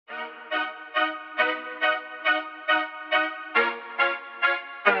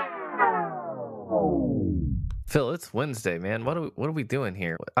Phil, it's Wednesday, man. What are we doing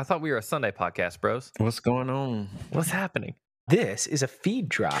here? I thought we were a Sunday podcast, bros. What's going on? What's happening? This is a feed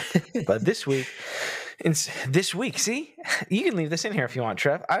drop, but this week, see, you can leave this in here if you want,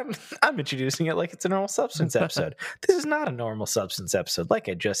 Trev. I'm introducing it like it's a normal substance episode. This is not a normal substance episode. Like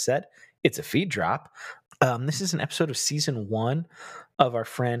I just said, it's a feed drop. This is an episode of season 1 of our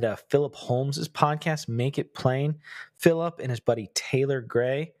friend Phillip Holmes' podcast, Make It Plain. Phillip and his buddy Taelor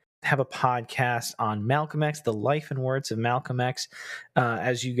Gray have a podcast on Malcolm X, the life and words of Malcolm X.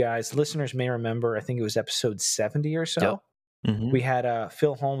 As you guys, listeners may remember, I think it was episode 70 or so. Yep. Mm-hmm. We had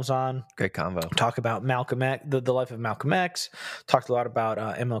Phil Holmes on. Great convo. Talk about Malcolm X, the life of Malcolm X. Talked a lot about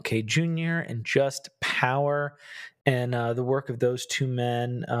MLK Jr. and just power and the work of those two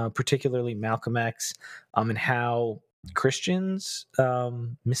men, particularly Malcolm X, and how Christians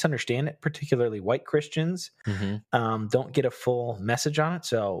misunderstand it, particularly white Christians, don't get a full message on it.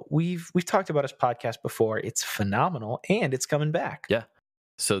 So we've talked about his podcast before. It's phenomenal, and it's coming back. Yeah.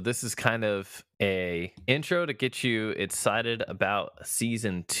 So this is kind of a intro to get you excited about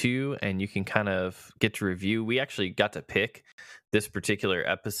season 2, and you can kind of get to review. We actually got to pick this particular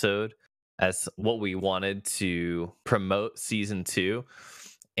episode as what we wanted to promote season 2,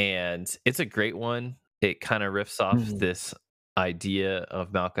 and it's a great one. It kind of riffs off this idea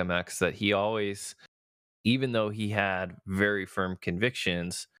of Malcolm X that he always, even though he had very firm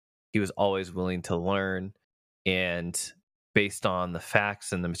convictions, he was always willing to learn, and based on the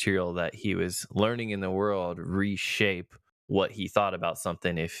facts and the material that he was learning in the world, reshape what he thought about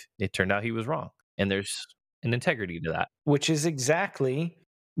something if it turned out he was wrong. And there's an integrity to that. Which is exactly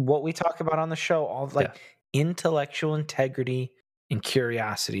what we talk about on the show, all intellectual integrity and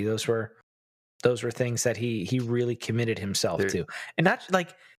curiosity. Those were things that he really committed himself to. And not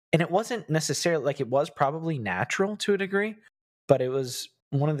and it wasn't necessarily it was probably natural to a degree, but it was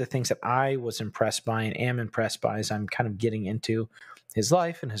one of the things that I was impressed by and am impressed by as I'm kind of getting into his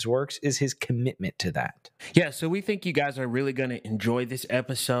life and his works is his commitment to that. Yeah, so we think you guys are really going to enjoy this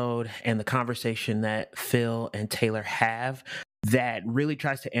episode and the conversation that Phil and Taelor have that really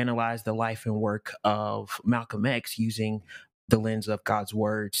tries to analyze the life and work of Malcolm X using the lens of God's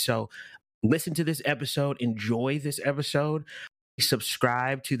word. So listen to this episode, enjoy this episode.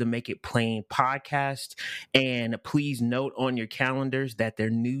 Subscribe to the Make It Plain podcast, and please note on your calendars that their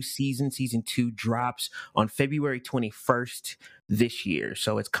new season 2 drops on February 21st this year.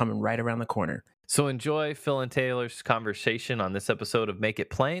 So it's coming right around the corner. So enjoy Phil and Taylor's conversation on this episode of Make It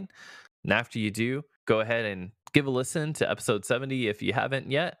Plain. And after you do, go ahead and give a listen to episode 70 if you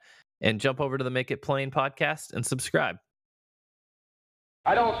haven't yet, and jump over to the Make It Plain podcast and subscribe.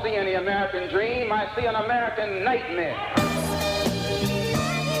 I don't see any American dream. I see an American nightmare.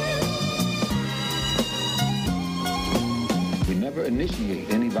 We never initiate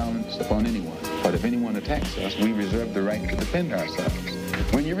any violence upon anyone, but if anyone attacks us, we reserve the right to defend ourselves.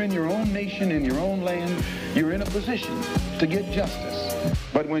 When you're in your own nation, in your own land, you're in a position to get justice.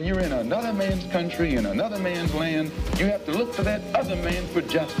 But when you're in another man's country, in another man's land, you have to look to that other man for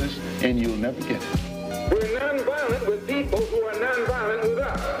justice, and you'll never get it. We're nonviolent with people who are nonviolent with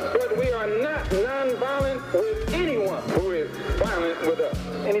us, but we are not nonviolent with anyone who is violent with us.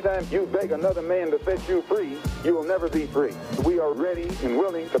 Anytime you beg another man to set you free, you will never be free. We are ready and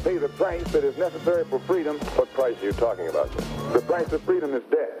willing to pay the price that is necessary for freedom. What price are you talking about, sir? The price of freedom is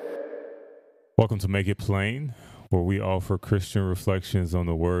death. Welcome to Make It Plain, where we offer Christian reflections on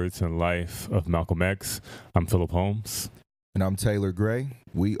the words and life of Malcolm X. I'm Phillip Holmes. And I'm Taelor Gray.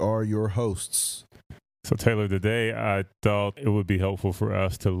 We are your hosts. So Taelor, today I thought it would be helpful for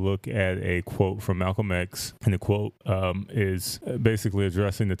us to look at a quote from Malcolm X. And the quote is basically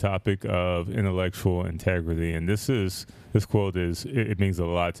addressing the topic of intellectual integrity. And this quote it means a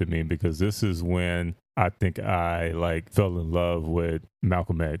lot to me because this is when I think I fell in love with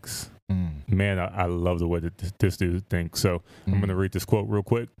Malcolm X. Man, I love the way that this dude thinks. So I'm going to read this quote real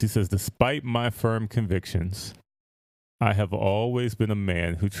quick. He says, "Despite my firm convictions, I have always been a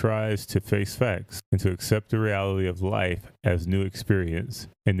man who tries to face facts and to accept the reality of life as new experience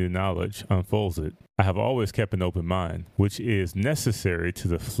and new knowledge unfolds it. I have always kept an open mind, which is necessary to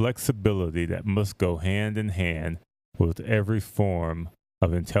the flexibility that must go hand in hand with every form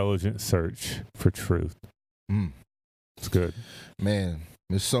of intelligent search for truth." It's good. Man,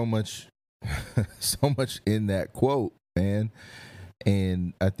 there's so much in that quote, man.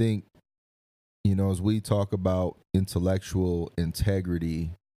 And I think, as we talk about intellectual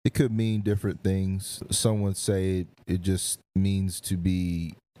integrity, it could mean different things. Some would say it just means to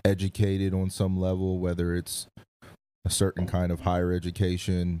be educated on some level, whether it's a certain kind of higher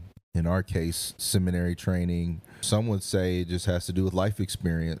education, in our case, seminary training. Some would say it just has to do with life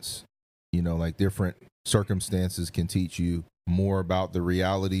experience, different circumstances can teach you more about the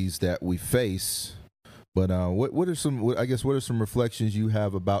realities that we face. But what are some reflections you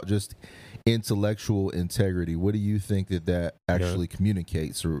have about just intellectual integrity? What do you think that actually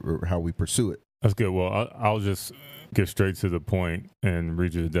communicates, or how we pursue it? That's good. Well, I'll just get straight to the point and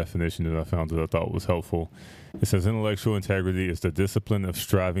read you the definition that I found that I thought was helpful. It says intellectual integrity is the discipline of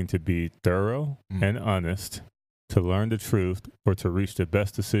striving to be thorough and honest, to learn the truth, or to reach the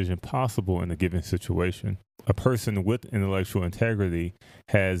best decision possible in a given situation. A person with intellectual integrity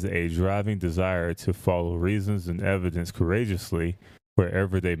has a driving desire to follow reasons and evidence courageously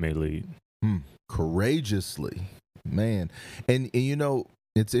wherever they may lead. Courageously, man. And you know,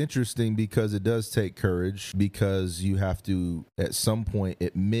 it's interesting because it does take courage, because you have to at some point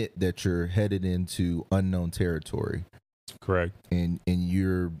admit that you're headed into unknown territory. Correct. And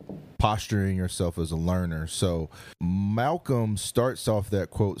you're posturing yourself as a learner. So Malcolm starts off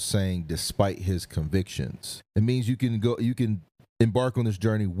that quote saying, despite his convictions. It means you can embark on this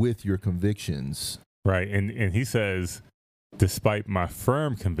journey with your convictions. Right. And he says, despite my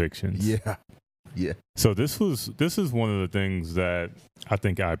firm convictions. Yeah. Yeah. So this is one of the things that I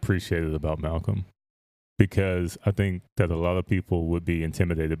think I appreciated about Malcolm, because I think that a lot of people would be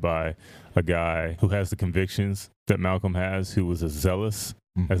intimidated by a guy who has the convictions that Malcolm has, who was as zealous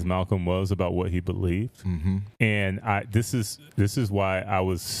as Malcolm was about what he believed. And this is why I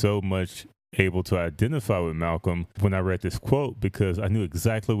was so much able to identify with Malcolm when I read this quote, because I knew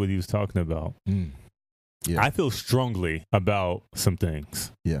exactly what he was talking about. Yeah. I feel strongly about some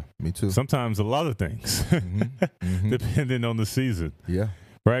things. Yeah, me too. Sometimes a lot of things, depending on the season. Yeah.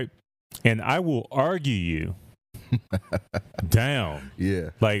 Right? And I will argue you down.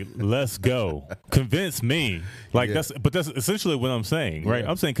 Yeah. Like, let's go. Convince me. Like, that's essentially what I'm saying, right?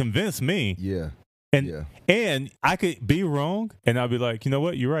 I'm saying convince me. Yeah. And I could be wrong, and I'll be like, you know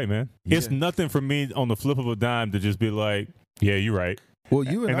what? You're right, man. Yeah. It's nothing for me on the flip of a dime to just be like, yeah, you're right. Well,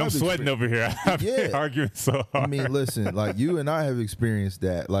 you and I'm sweating over here. I'm arguing so hard. I mean, listen, like you and I have experienced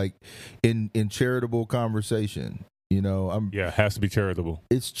that, like in charitable conversation. You know, it has to be charitable.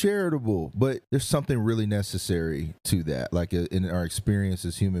 It's charitable, but there's something really necessary to that. Like in our experience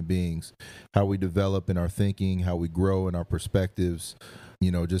as human beings, how we develop in our thinking, how we grow in our perspectives.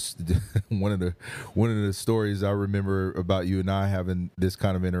 You know, just one of the stories I remember about you and I having this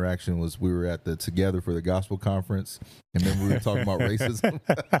kind of interaction was we were at the Together for the Gospel Conference, and remember we were talking about racism.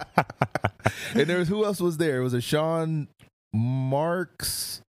 And who else was there? It was a Sean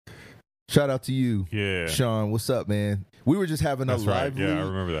Marks. Shout out to you, Sean. What's up, man? We were just having a lively. Yeah, I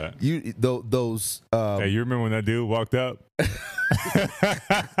remember that. Those. Hey, you remember when that dude walked up?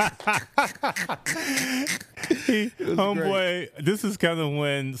 Homeboy, this is kind of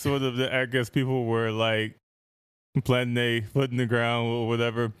when sort of I guess people were like planting their foot in the ground or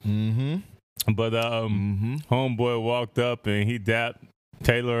whatever. But homeboy walked up and he dapped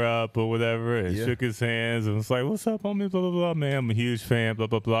Taelor up or whatever and shook his hands and was like, what's up, homie, blah, blah, blah, man, I'm a huge fan, blah,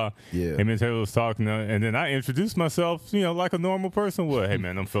 blah, blah. Yeah. And then Taelor was talking, and then I introduced myself, you know, like a normal person would. Hey,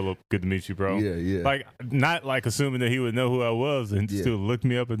 man, I'm Phillip. Good to meet you, bro. Yeah. Like, not like assuming that he would know who I was, and still looked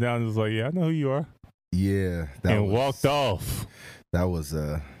me up and down and was like, yeah, I know who you are. Yeah. Walked off. That was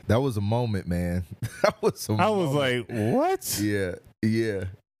a moment, man. That was a moment. I was like, what? Yeah.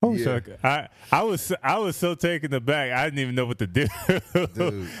 I was so taken aback. I didn't even know what to do.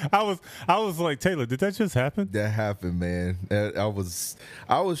 Dude. I was like, Taelor, did that just happen? That happened, man. I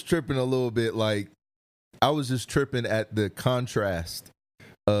was tripping a little bit. Like, I was just tripping at the contrast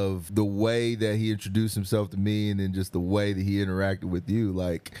of the way that he introduced himself to me and then just the way that he interacted with you.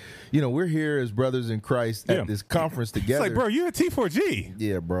 Like, you know, we're here as brothers in Christ at this conference together. It's like, bro, you at T4G.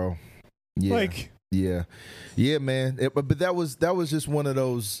 Yeah, bro. Yeah. Like, yeah, man. But that was just one of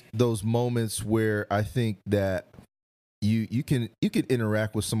those moments where I think that you can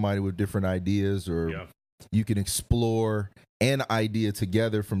interact with somebody with different ideas, or you can explore an idea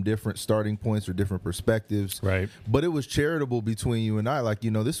together from different starting points or different perspectives. Right. But it was charitable between you and I. Like, you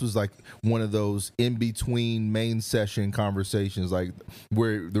know, this was like one of those in between main session conversations, like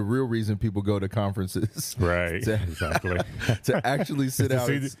where the real reason people go to conferences. Right. Exactly. To actually sit out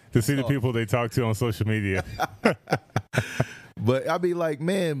to see the people they talk to on social media. But I be like,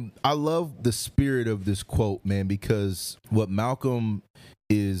 man, I love the spirit of this quote, man, because what Malcolm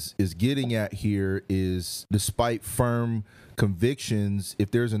is getting at here is, despite firm convictions,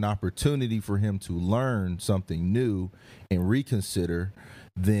 if there's an opportunity for him to learn something new and reconsider,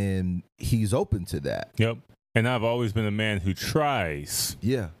 then he's open to that. Yep. And I've always been a man who tries.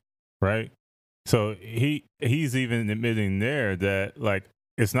 Yeah. Right. So he's even admitting there that, like,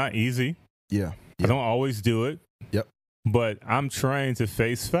 it's not easy. Yeah. I don't always do it. Yep. but I'm trying to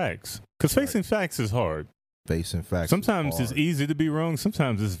face facts because facing facts is hard. Facing facts. Sometimes it's easy to be wrong.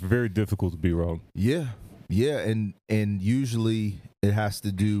 Sometimes it's very difficult to be wrong. Yeah. And usually it has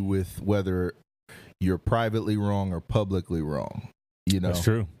to do with whether you're privately wrong or publicly wrong. That's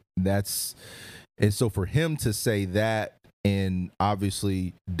true. And so for him to say that and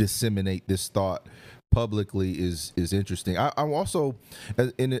obviously disseminate this thought publicly is interesting. I'm also,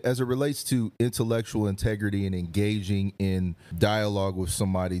 as it relates to intellectual integrity and engaging in dialogue with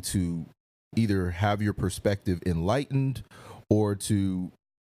somebody to either have your perspective enlightened or to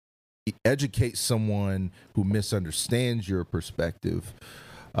educate someone who misunderstands your perspective.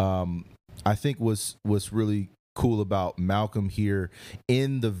 I think what's really cool about Malcolm here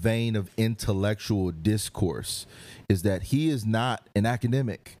in the vein of intellectual discourse is that he is not an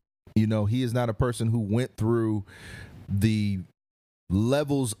academic. He is not a person who went through the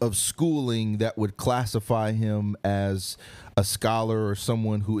levels of schooling that would classify him as a scholar or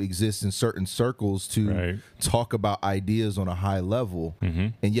someone who exists in certain circles to talk about ideas on a high level. Mm-hmm.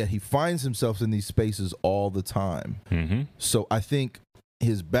 And yet he finds himself in these spaces all the time. Mm-hmm. So I think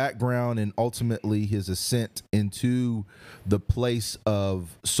his background and ultimately his ascent into the place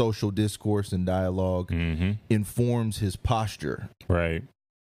of social discourse and dialogue informs his posture. Right.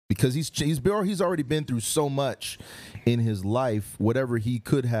 Because he's already been through so much in his life. Whatever he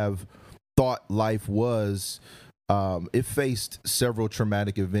could have thought life was, it faced several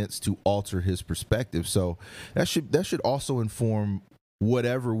traumatic events to alter his perspective. So that should also inform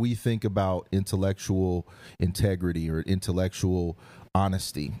whatever we think about intellectual integrity or intellectual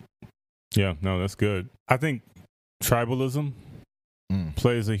honesty. Yeah, no, that's good. I think tribalism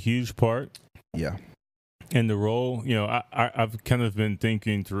plays a huge part. Yeah. In the role, I've kind of been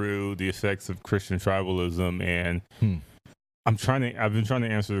thinking through the effects of Christian tribalism, and I've been trying to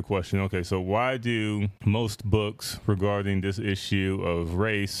answer the question. Okay, so why do most books regarding this issue of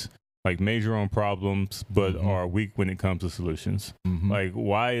race major on problems, but are weak when it comes to solutions? Like,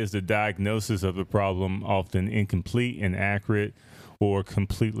 why is the diagnosis of the problem often incomplete, inaccurate, or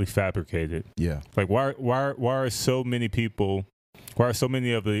completely fabricated? Yeah. Like, why are so many people? Why are so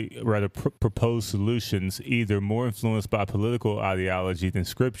many of the proposed solutions either more influenced by political ideology than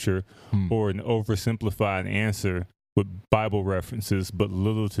scripture or an oversimplified answer with Bible references but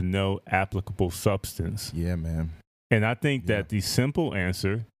little to no applicable substance? Yeah, man. And I think that the simple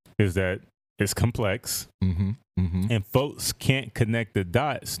answer is that it's complex and folks can't connect the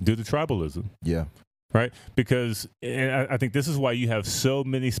dots due to tribalism. Yeah. Right? Because I think this is why you have so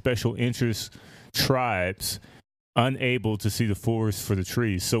many special interest tribes unable to see the forest for the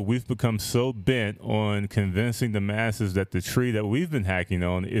trees. So we've become so bent on convincing the masses that the tree that we've been hacking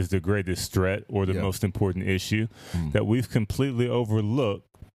on is the greatest threat or the most important issue that we've completely overlooked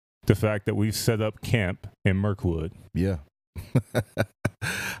the fact that we've set up camp in Mirkwood. Yeah.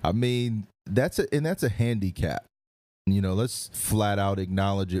 I mean, that's a handicap. Let's flat out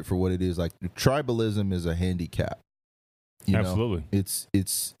acknowledge it for what it is. Like, tribalism is a handicap. Absolutely.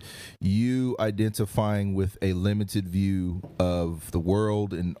 It's you identifying with a limited view of the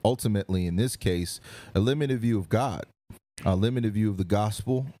world, and ultimately, in this case, a limited view of God, a limited view of the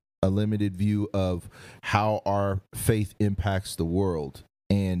gospel, a limited view of how our faith impacts the world.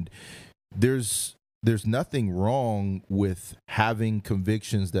 And there's nothing wrong with having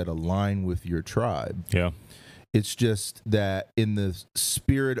convictions that align with your tribe. Yeah. It's just that in the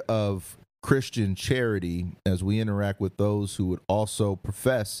spirit of Christian charity, as we interact with those who would also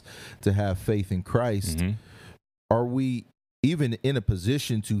profess to have faith in Christ, are we even in a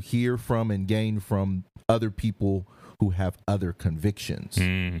position to hear from and gain from other people who have other convictions?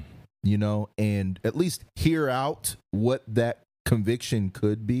 And at least hear out what that conviction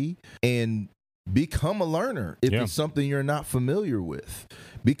could be and become a learner if it's something you're not familiar with.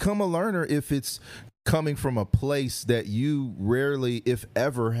 Become a learner if it's coming from a place that you rarely, if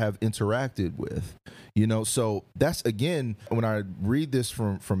ever, have interacted with. So that's, again, when I read this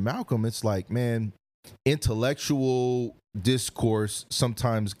from Malcolm, it's like, man, intellectual discourse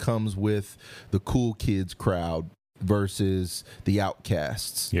sometimes comes with the cool kids crowd versus the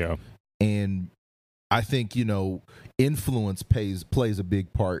outcasts. Yeah. And I think, influence plays a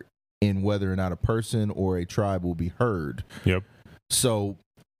big part in whether or not a person or a tribe will be heard. Yep. So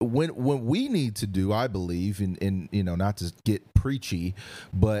when we need to do, I believe, and not to get preachy,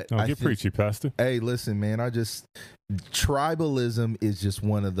 but preachy, Pastor. Hey, listen, man, tribalism is just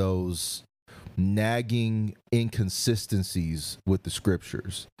one of those nagging inconsistencies with the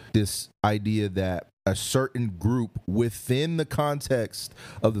scriptures. This idea that a certain group within the context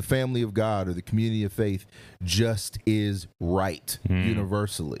of the family of God or the community of faith just is right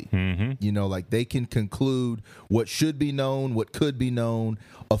universally. You know, like they can conclude what should be known, what could be known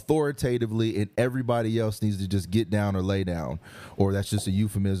authoritatively, and everybody else needs to just get down or lay down. Or that's just a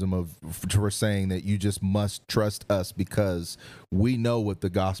euphemism for saying that you just must trust us because we know what the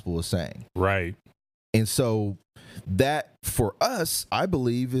gospel is saying. Right. And so that for us, I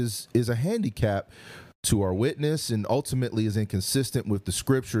believe, is a handicap to our witness and ultimately is inconsistent with the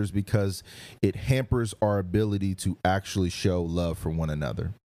scriptures because it hampers our ability to actually show love for one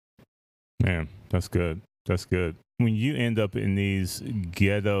another. Man, that's good. That's good. When you end up in these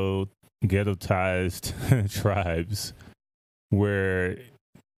ghettoized tribes where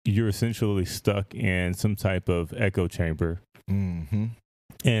you're essentially stuck in some type of echo chamber, and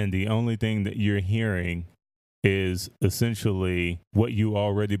the only thing that you're hearing is essentially what you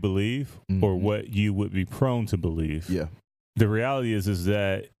already believe or what you would be prone to believe. Yeah. The reality is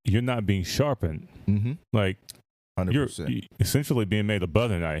that you're not being sharpened. Like 100%. You're essentially being made a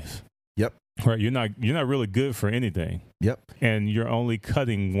butter knife. Yep. Right. You're not really good for anything. Yep. And you're only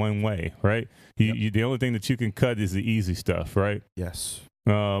cutting one way. Right. You the only thing that you can cut is the easy stuff. Right. Yes.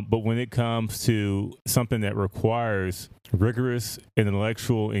 But when it comes to something that requires rigorous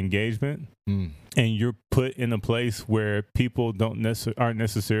intellectual engagement, and you're put in a place where people aren't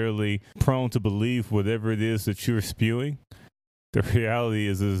necessarily prone to believe whatever it is that you're spewing, the reality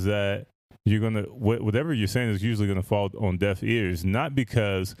is that you're gonna whatever you're saying is usually gonna fall on deaf ears, not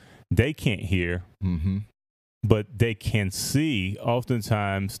because they can't hear, but they can see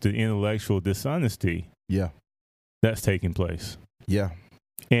oftentimes the intellectual dishonesty that's taking place. Yeah.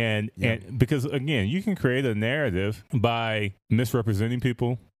 And because, again, you can create a narrative by misrepresenting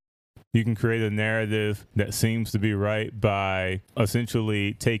people. You can create a narrative that seems to be right by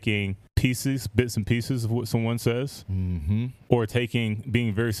essentially taking bits and pieces of what someone says, or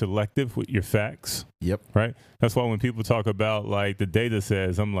being very selective with your facts. Yep. Right. That's why when people talk about like the data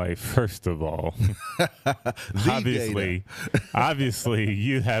says, I'm like, first of all, obviously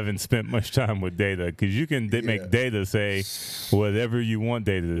you haven't spent much time with data because you can make data say whatever you want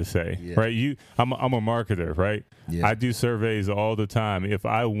data to say. Right. I'm a marketer. Right. Yeah. I do surveys all the time. If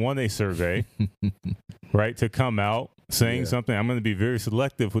I want a survey, right, to come out saying something, I'm going to be very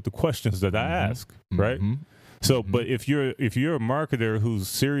selective with the questions that I ask, right? So, but if you're a marketer who's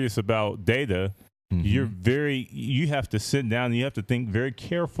serious about data, you have to sit down and you have to think very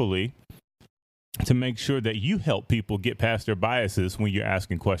carefully to make sure that you help people get past their biases when you're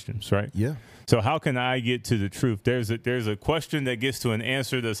asking questions, right? Yeah. So how can I get to the truth? There's a question that gets to an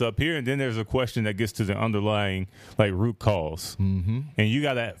answer that's up here, and then there's a question that gets to the underlying like root cause. And you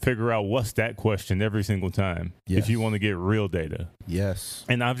got to figure out what's that question every single time if you want to get real data. Yes.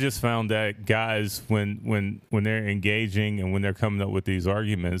 And I've just found that guys, when they're engaging and when they're coming up with these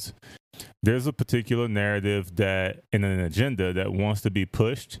arguments, there's a particular narrative and an agenda that wants to be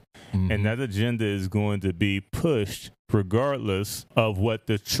pushed, and that agenda is going to be pushed regardless of what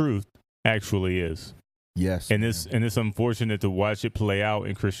the truth actually is. Yes. And it's unfortunate to watch it play out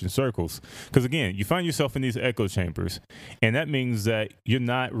in Christian circles. Because again, you find yourself in these echo chambers, and that means that you're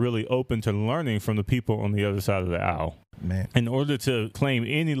not really open to learning from the people on the other side of the aisle. Man. In order to claim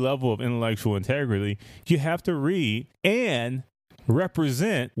any level of intellectual integrity, you have to read and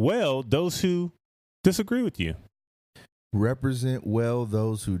represent well those who disagree with you. Represent well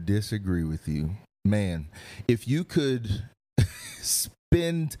those who disagree with you. Man, if you could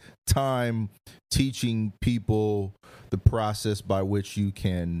spend time teaching people the process by which you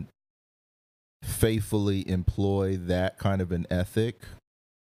can faithfully employ that kind of an ethic,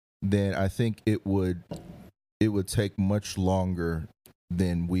 then I think it would take much longer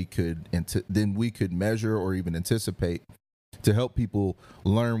than we could measure or even anticipate to help people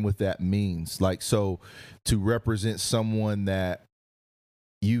learn what that means. Like, so to represent someone that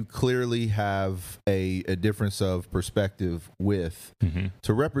you clearly have a difference of perspective with,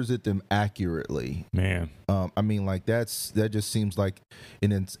 to represent them accurately. Man. I mean, like that just seems like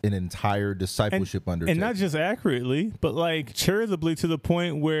an entire discipleship undertaking. And not just accurately, but like charitably, to the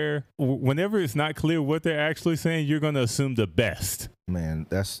point where whenever it's not clear what they're actually saying, you're going to assume the best. Man,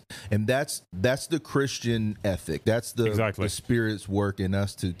 that's the Christian ethic. That's the Spirit's work in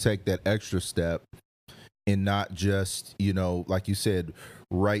us to take that extra step and not just, like you said,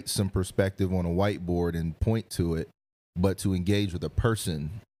 write some perspective on a whiteboard and point to it, but to engage with a person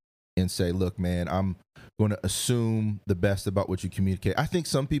and say, look, man, I'm going to assume the best about what you communicate. I think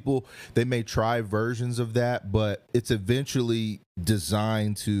some people, they may try versions of that, but it's eventually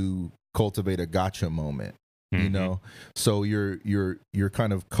designed to cultivate a gotcha moment. you know. So you're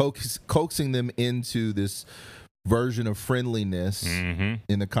kind of coaxing them into this version of friendliness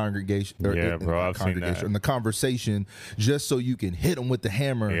in the congregation, or Yeah, bro, I've seen that. in the conversation, just so you can hit them with the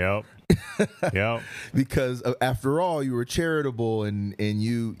hammer. Yep. Because after all, you were charitable and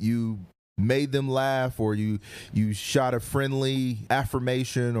you made them laugh, or you shot a friendly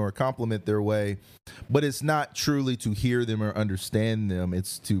affirmation or a compliment their way, but it's not truly to hear them or understand them.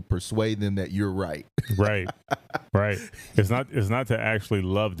 It's to persuade them that you're right. Right. It's not to actually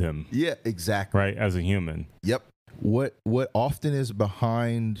love them. Yeah, exactly. Right, as a human. Yep. What often is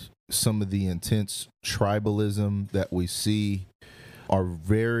behind some of the intense tribalism that we see are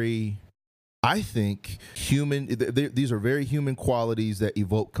very, I think, human. These are very human qualities that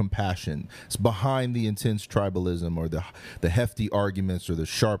evoke compassion. It's behind the intense tribalism, or the hefty arguments, or the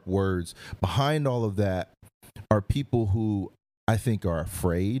sharp words. Behind all of that are people who I think are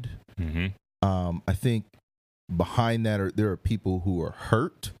afraid. I think behind that there are people who are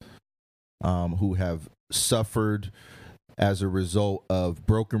hurt, who have suffered as a result of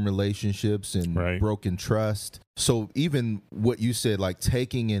broken relationships and broken trust. So even what you said, like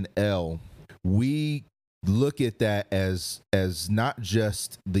taking an L, we look at that as not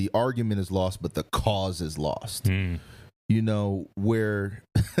just the argument is lost, but the cause is lost. You know, where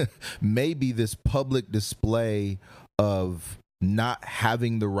maybe this public display of not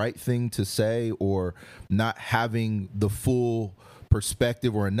having the right thing to say, or not having the full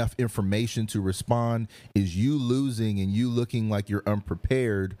perspective or enough information to respond, is you losing and you looking like you're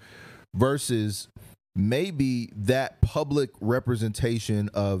unprepared, versus maybe that public representation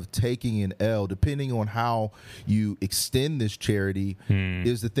of taking an L, depending on how you extend this charity,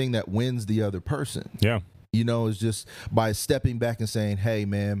 is the thing that wins the other person. Yeah. You know, it's just by stepping back and saying, hey,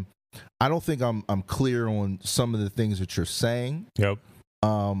 man, I don't think I'm clear on some of the things that you're saying. Yep.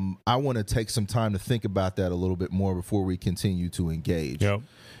 I want to take some time to think about that a little bit more before we continue to engage,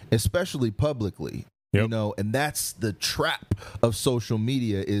 especially publicly. You know, and that's the trap of social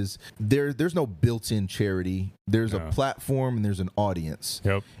media, is there's no built-in charity. There's a platform and there's an audience.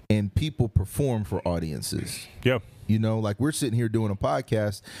 And people perform for audiences. You know, like we're sitting here doing a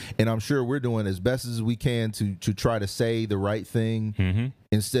podcast, and I'm sure we're doing as best as we can to try to say the right thing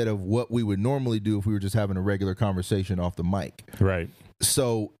instead of what we would normally do if we were just having a regular conversation off the mic. Right.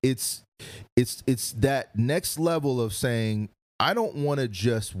 So it's that next level of saying, I don't want to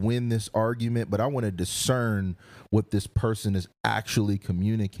just win this argument, but I want to discern what this person is actually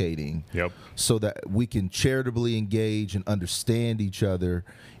communicating, so that we can charitably engage and understand each other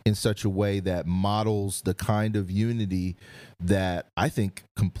in such a way that models the kind of unity that I think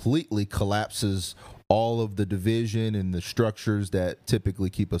completely collapses all of the division and the structures that typically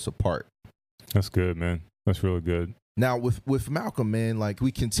keep us apart. That's good, man. That's really good. Now with Malcolm, man, like we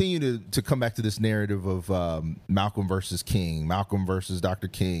continue to come back to this narrative of Malcolm versus King, Malcolm versus Dr.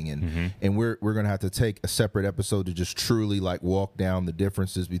 King, and we're gonna have to take a separate episode to just truly like walk down the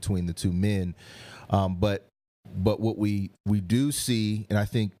differences between the two men. But what we do see, and I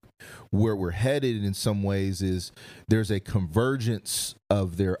think where we're headed in some ways, is there's a convergence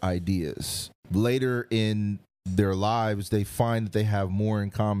of their ideas. Later in their lives, they find that they have more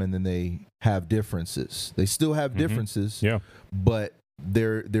in common than they have differences. They still have differences, but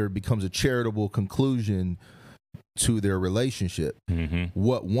there becomes a charitable conclusion to their relationship.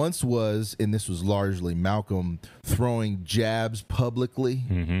 What once was, and this was largely Malcolm throwing jabs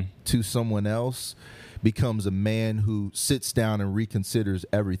publicly to someone else, becomes a man who sits down and reconsiders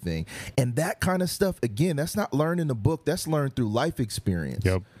everything. And that kind of stuff, again, that's not learned in a book, that's learned through life experience.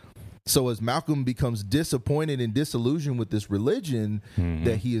 So as Malcolm becomes disappointed and disillusioned with this religion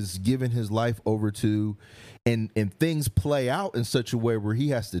that he has given his life over to, and things play out in such a way where he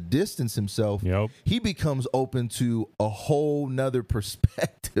has to distance himself, he becomes open to a whole nother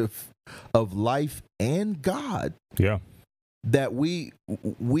perspective of life and God. That we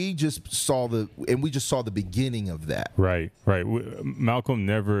just saw the beginning of that. Right. Malcolm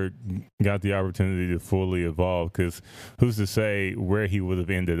never got the opportunity to fully evolve, because who's to say where he would have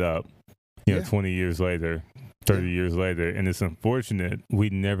ended up, 20 years later, 30 years later. And it's unfortunate we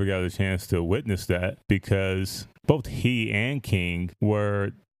never got a chance to witness that, because both he and King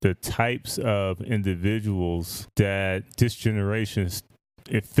were the types of individuals that this generation,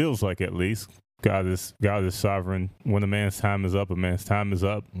 it feels like at least, God is sovereign. When a man's time is up, a man's time is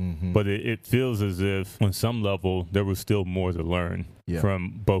up. But it feels as if on some level there was still more to learn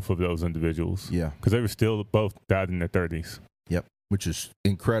from both of those individuals. Because they were still both died in their 30s. Which is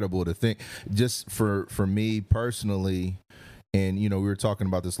incredible to think. Just for me personally, and we were talking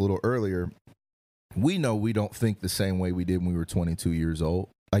about this a little earlier, we know we don't think the same way we did when we were 22 years old.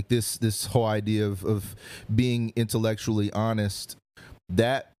 Like this whole idea of being intellectually honest,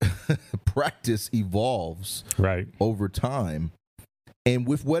 that practice evolves Right. over time, and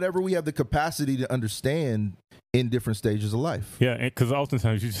with whatever we have the capacity to understand in different stages of life. Yeah, because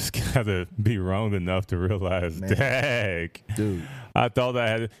oftentimes you just gotta be wrong enough to realize, Man. dang, Dude. I thought I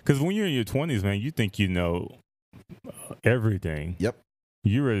had. Because when you're in your 20s, man, you think you know everything. Yep.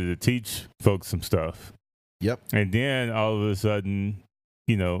 You're ready to teach folks some stuff. Yep. And then all of a sudden,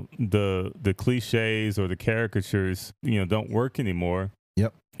 you know, the cliches or the caricatures, you know, don't work anymore.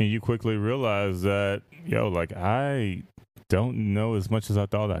 Yep. And you quickly realize that, like, I don't know as much as I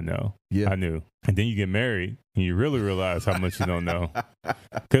thought I know. Yeah. I knew. And then you get married and you really realize how much you don't know.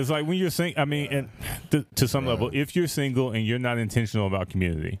 Because, like, when you're single, I mean, and to some level, if you're single and you're not intentional about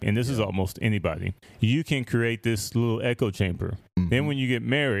community, and this is almost anybody, you can create this little echo chamber. Then when you get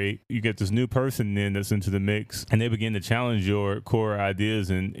married, you get this new person in that's into the mix, and they begin to challenge your core ideas.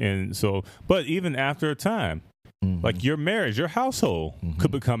 And so, but even after a time, like your marriage, your household could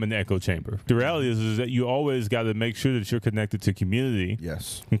become an echo chamber. The reality is that you always got to make sure that you're connected to community.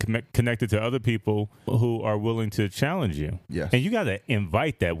 Yes. And connected to other people who are willing to challenge you. Yes. And you got to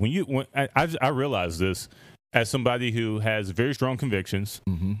invite that. When I realize this as somebody who has very strong convictions,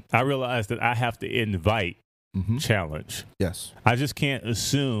 I realize that I have to invite challenge. Yes. I just can't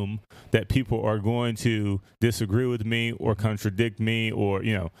assume that people are going to disagree with me or contradict me, or,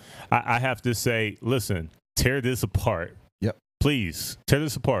 you know, I have to say, listen, tear this apart. Yep. Please tear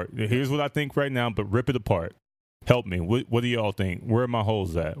this apart. Here's what I think right now, but rip it apart. Help me. What do y'all think? Where are my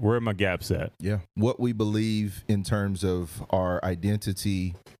holes at? Where are my gaps at? Yeah. What we believe in terms of our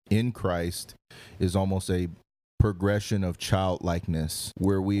identity in Christ is almost a progression of childlikeness,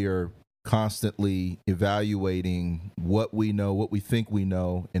 where we are constantly evaluating what we know, what we think we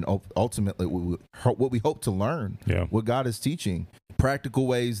know, and ultimately what we hope to learn, what God is teaching. Practical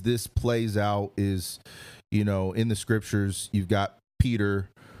ways this plays out is, you know, in the scriptures, you've got Peter,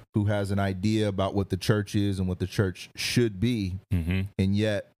 who has an idea about what the church is and what the church should be. And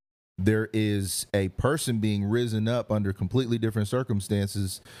yet there is a person being risen up under completely different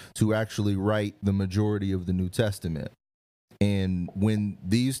circumstances to actually write the majority of the New Testament. And when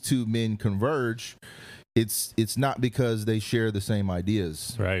these two men converge, it's not because they share the same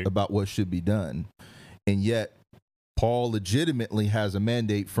ideas about what should be done. And yet Paul legitimately has a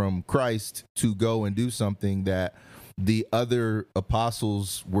mandate from Christ to go and do something that the other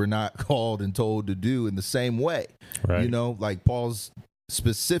apostles were not called and told to do in the same way. You know, like Paul's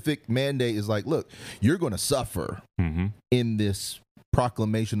specific mandate is like, look, you're going to suffer in this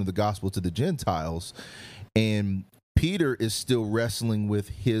proclamation of the gospel to the Gentiles. And Peter is still wrestling with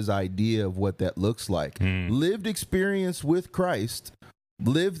his idea of what that looks like. Lived experience with Christ,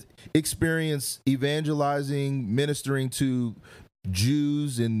 lived experience evangelizing, ministering to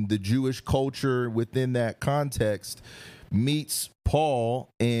Jews and the Jewish culture within that context, meets Paul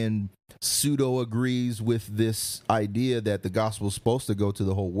and pseudo agrees with this idea that the gospel is supposed to go to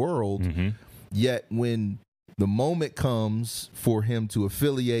the whole world. Yet when the moment comes for him to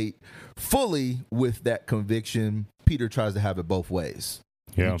affiliate fully with that conviction, Peter tries to have it both ways.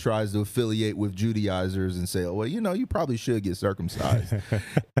 He tries to affiliate with Judaizers and say, oh, well, you know, you probably should get circumcised.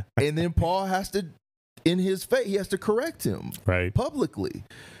 And then Paul has to, in his faith, he has to correct him publicly.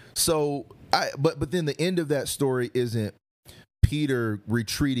 So, but then the end of that story isn't Peter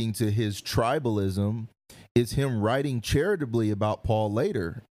retreating to his tribalism. It's him writing charitably about Paul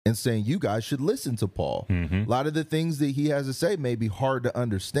later and saying, you guys should listen to Paul. A lot of the things that he has to say may be hard to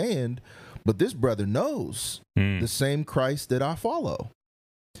understand, but this brother knows the same Christ that I follow.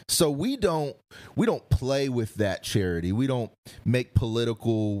 So we don't play with that charity. We don't make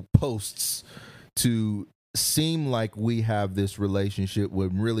political posts to seem like we have this relationship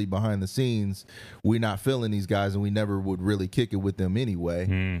when really behind the scenes we're not feeling these guys and we never would really kick it with them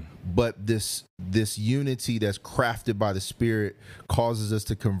anyway. But this unity that's crafted by the Spirit causes us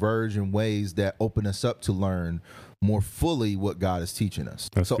to converge in ways that open us up to learn more fully what God is teaching us.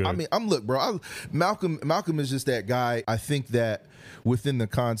 So good. I mean, look, bro, Malcolm is just that guy. I think that within the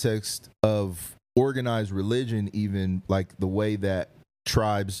context of organized religion, even like the way that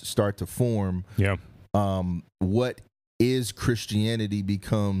tribes start to form, what is Christianity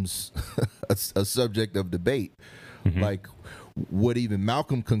becomes a subject of debate. Like what even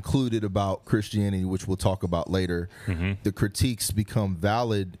Malcolm concluded about Christianity, which we'll talk about later, the critiques become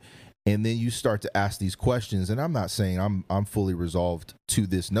valid. And then you start to ask these questions, and I'm not saying I'm fully resolved to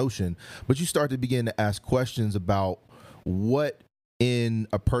this notion, but you start to begin to ask questions about what in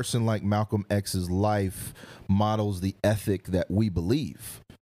a person like Malcolm X's life models the ethic that we believe.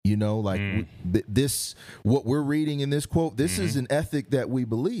 You know, like this, what we're reading in this quote, this is an ethic that we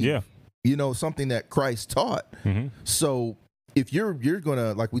believe. Yeah. You know, something that Christ taught. So if you're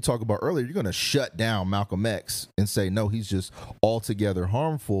gonna, like we talked about earlier, you're gonna shut down Malcolm X and say no, he's just altogether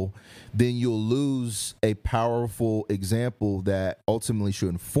harmful, then you'll lose a powerful example that ultimately should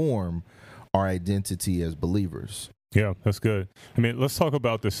inform our identity as believers. Yeah, that's good. I mean, let's talk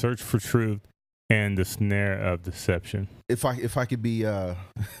about the search for truth and the snare of deception. If I could be,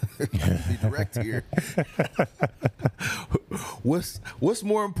 be direct here, what's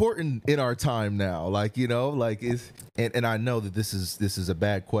more important in our time now? Like, you know, like and I know that this is a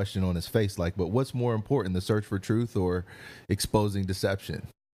bad question on its face. Like, but what's more important, the search for truth or exposing deception?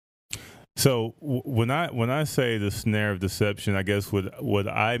 So when I say the snare of deception, I guess what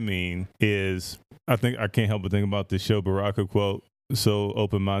I mean is, I think I can't help but think about the Show Baraka quote, "So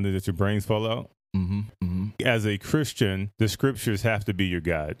open-minded that your brains fall out." As a Christian, the scriptures have to be your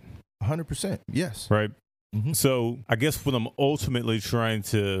guide. 100%. Yes. Right. So I guess what I'm ultimately trying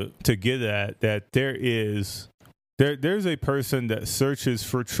to get at, that there's a person that searches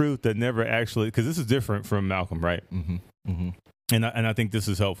for truth that never actually, because this is different from Malcolm, right? And I think this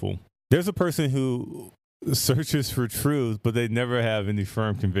is helpful. There's a person who searches for truth, but they never have any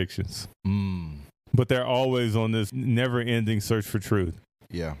firm convictions. But they're always on this never-ending search for truth.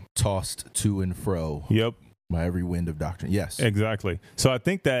 Yeah, tossed to and fro. Yep. By every wind of doctrine. Yes. Exactly. So I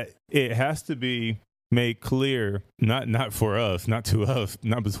think that it has to be made clear, not for us, not to us,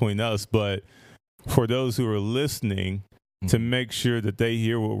 not between us, but for those who are listening, to make sure that they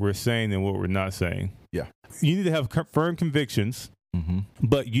hear what we're saying and what we're not saying. Yeah. You need to have firm convictions,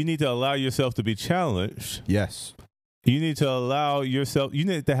 but you need to allow yourself to be challenged. Yes. You need to allow yourself, you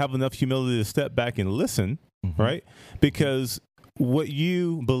need to have enough humility to step back and listen, right? Because what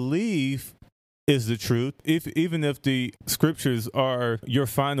you believe is the truth. Even if the scriptures are your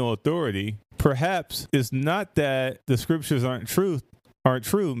final authority, perhaps it's not that the scriptures aren't true.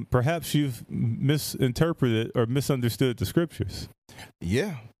 Perhaps you've misinterpreted or misunderstood the scriptures.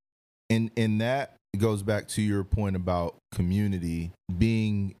 Yeah. And that goes back to your point about community,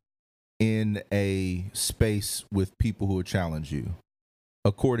 being in a space with people who will challenge you.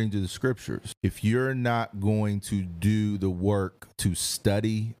 According to the scriptures, if you're not going to do the work to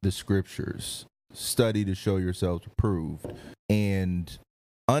study the scriptures, study to show yourselves approved, and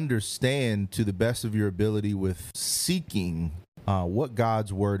understand to the best of your ability with seeking what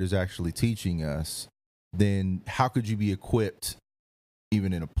God's word is actually teaching us, then how could you be equipped,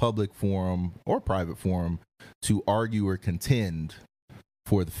 even in a public forum or private forum, to argue or contend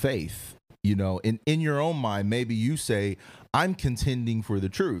for the faith? You know, in your own mind, maybe you say, I'm contending for the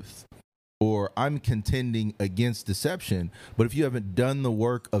truth, or I'm contending against deception. But if you haven't done the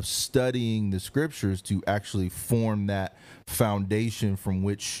work of studying the scriptures to actually form that foundation from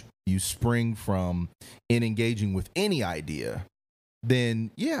which you spring from in engaging with any idea, then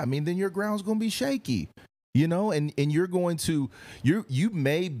then your ground's going to be shaky. You know, and you're going to, you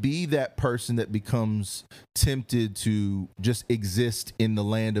may be that person that becomes tempted to just exist in the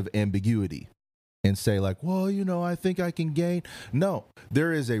land of ambiguity and say like, well, you know, I think I can gain. No,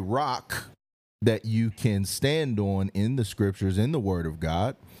 there is a rock that you can stand on in the scriptures, in the word of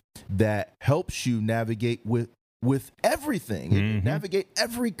God, that helps you navigate with everything, and navigate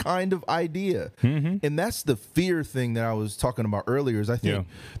every kind of idea. And that's the fear thing that I was talking about earlier, is I think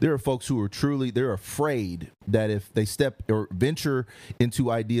there are folks who are they're afraid that if they step or venture into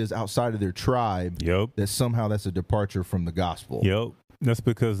ideas outside of their tribe, that somehow that's a departure from the gospel. That's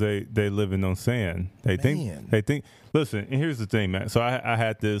because they living on sand. They think. Listen, and here's the thing, man. So I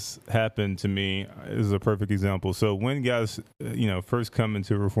had this happen to me. This is a perfect example. So when guys, first come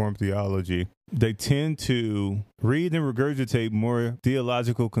into Reformed theology, they tend to read and regurgitate more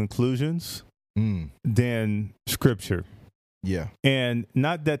theological conclusions than scripture. Yeah. And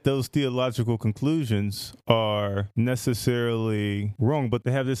not that those theological conclusions are necessarily wrong, but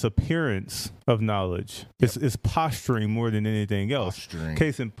they have this appearance of knowledge. It's posturing more than anything else. Posturing.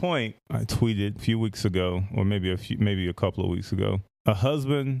 Case in point, I tweeted a few weeks ago, or maybe a couple of weeks ago, a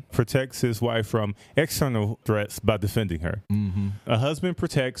husband protects his wife from external threats by defending her. A husband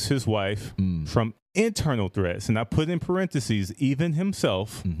protects his wife from internal threats, and I put in parentheses, even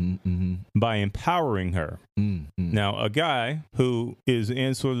himself, by empowering her. Now, a guy who is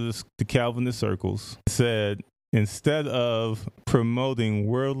in sort of the Calvinist circles said, instead of promoting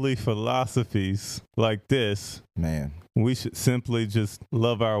worldly philosophies like this, we should simply just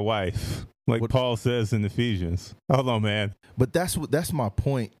love our wife, like Paul says in Ephesians. Hold on, man. But that's my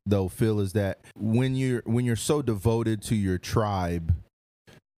point, though, Phil, is that when you're so devoted to your tribe,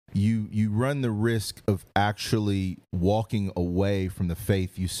 you run the risk of actually walking away from the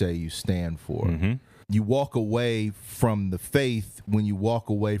faith you say you stand for. Mm-hmm. You walk away from the faith when you walk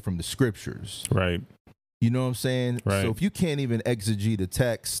away from the scriptures. Right. You know what I'm saying? Right. So if you can't even exegete a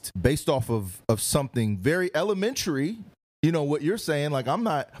text based off of something very elementary, you know what you're saying, like I'm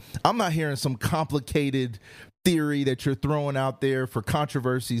not hearing some complicated theory that you're throwing out there for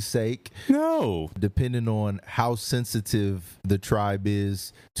controversy's sake. No. Depending on how sensitive the tribe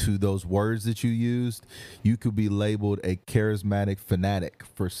is to those words that you used, you could be labeled a charismatic fanatic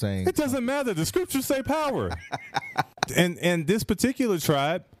for saying It doesn't matter. The scriptures say power. and this particular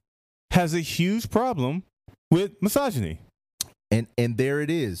tribe has a huge problem with misogyny. And there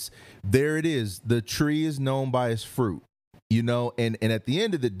it is. There it is. The tree is known by its fruit. You know, and at the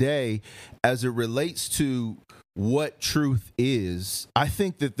end of the day, as it relates to what truth is, I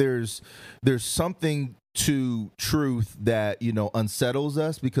think that there's something to truth that, you know, unsettles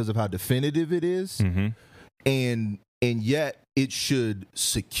us because of how definitive it is. Mm-hmm. And yet it should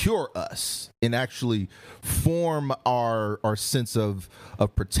secure us and actually form our sense of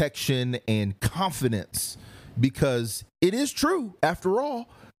protection and confidence, because it is true after all.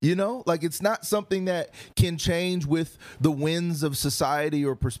 You know, like it's not something that can change with the winds of society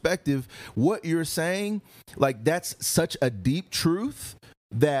or perspective. What you're saying, like that's such a deep truth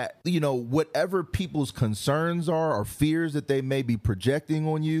that, you know, whatever people's concerns are or fears that they may be projecting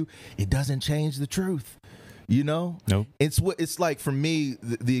on you, it doesn't change the truth. You know, nope. It's like for me,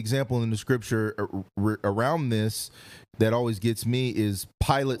 the example in the scripture around this that always gets me is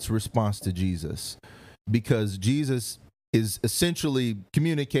Pilate's response to Jesus, because Jesus is essentially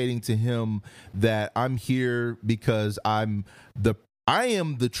communicating to him that I'm here because I am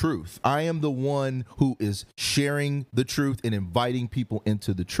the truth. I am the one who is sharing the truth and inviting people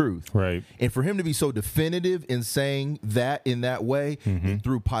into the truth. Right. And for him to be so definitive in saying that in that way, it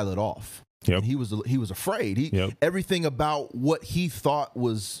threw Pilate off. Yep. And he was afraid. Everything about what he thought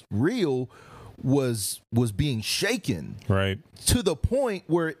was real was being shaken, right, to the point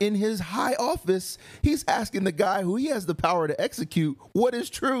where in his high office he's asking the guy who he has the power to execute what is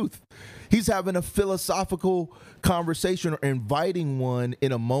truth. He's having a philosophical conversation or inviting one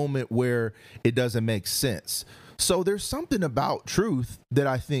in a moment where it doesn't make sense. So there's something about truth that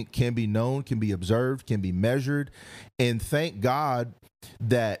I think can be known, can be observed, can be measured, and thank God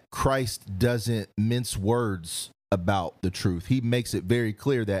that Christ doesn't mince words about the truth. He makes it very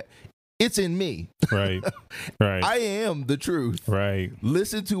clear that it's in me. Right. Right. I am the truth. Right.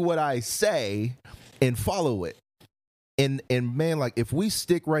 Listen to what I say and follow it. And man, like if we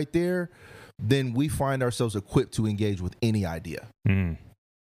stick right there, then we find ourselves equipped to engage with any idea.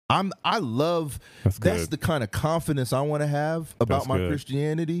 I love that's the kind of confidence I want to have about my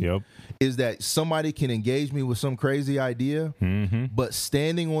Christianity. Yep. Is that somebody can engage me with some crazy idea, but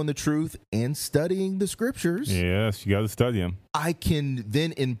standing on the truth and studying the scriptures. Yes, you got to study them. I can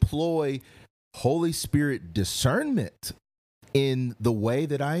then employ Holy Spirit discernment in the way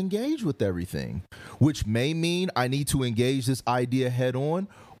that I engage with everything, which may mean I need to engage this idea head on,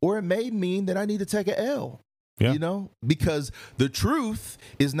 or it may mean that I need to take an L. Yeah. You know, because the truth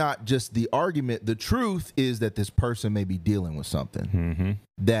is not just the argument. The truth is that this person may be dealing with something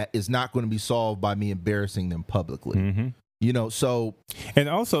that is not going to be solved by me embarrassing them publicly. You know, so. And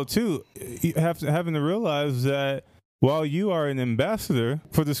also, too, you having to realize that while you are an ambassador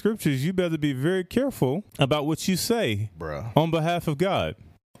for the scriptures, you better be very careful about what you say on behalf of God.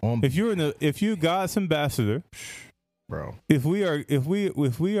 If you're God's ambassador, if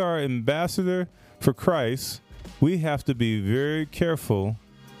we are ambassador for Christ, we have to be very careful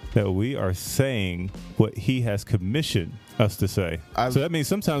that we are saying what he has commissioned us to say. So that means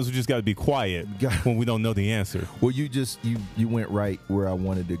sometimes we just got to be quiet when we don't know the answer. Well, you went right where I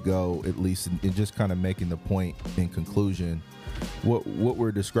wanted to go, at least in just kind of making the point in conclusion. What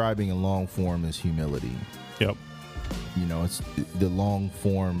we're describing in long form is humility. Yep. You know, it's the long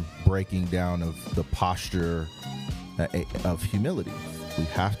form breaking down of the posture of humility. We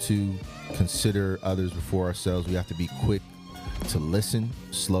have to consider others before ourselves. We have to be quick to listen,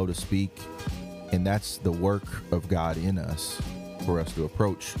 slow to speak, and that's the work of God in us for us to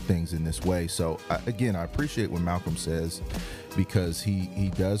approach things in this way. So again, I appreciate what Malcolm says, because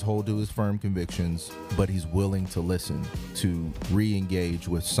he does hold to his firm convictions, but he's willing to listen, to re-engage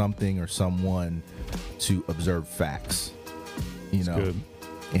with something or someone, to observe facts. You know, good.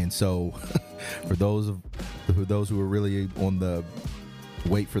 And so for those who are really on the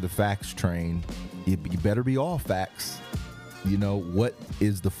wait for the facts train, you better be all facts. You know, what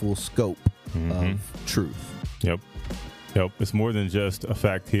is the full scope of truth? Yep. It's more than just a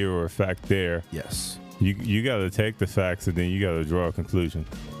fact here or a fact there. Yes. You got to take the facts and then you got to draw a conclusion.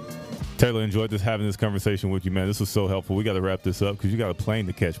 Taylor, enjoyed having this conversation with you, man. This was so helpful. We got to wrap this up because you got a plane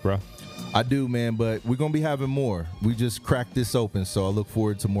to catch, bro. I do, man, but we're going to be having more. We just cracked this open, so I look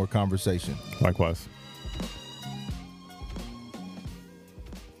forward to more conversation. Likewise.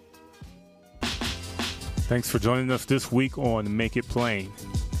 Thanks for joining us this week on Make It Plain.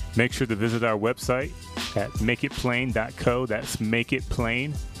 Make sure to visit our website at makeitplain.co. That's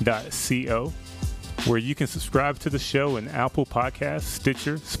makeitplain.co, where you can subscribe to the show in Apple Podcasts,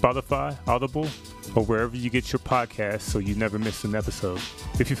 Stitcher, Spotify, Audible, or wherever you get your podcasts so you never miss an episode.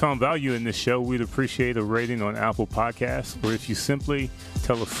 If you found value in this show, we'd appreciate a rating on Apple Podcasts, or if you simply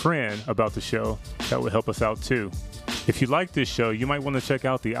tell a friend about the show, that would help us out too. If you like this show, you might want to check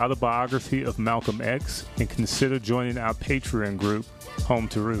out the autobiography of Malcolm X and consider joining our Patreon group, Home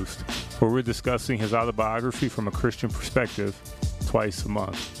to Roost, where we're discussing his autobiography from a Christian perspective twice a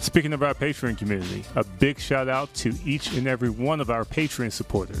month. Speaking of our Patreon community, a big shout out to each and every one of our Patreon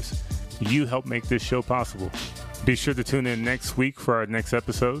supporters. You help make this show possible. Be sure to tune in next week for our next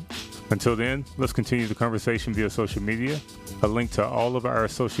episode. Until then, let's continue the conversation via social media. A link to all of our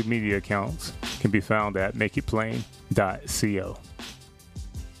social media accounts can be found at makeitplain.co.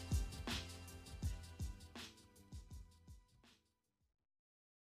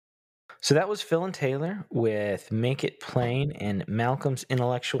 So that was Phil and Taylor with Make It Plain and Malcolm's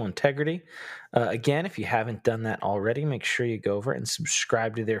Intellectual Integrity. Again, if you haven't done that already, make sure you go over and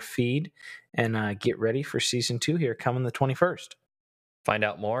subscribe to their feed and get ready for season 2 here coming the 21st. Find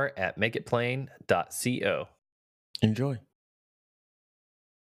out more at makeitplain.co. Enjoy.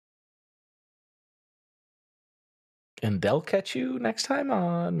 And they'll catch you next time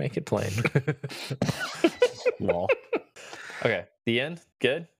on Make It Plain. Lol. Okay, the end.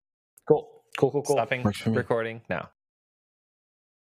 Good. Cool. Stopping recording now.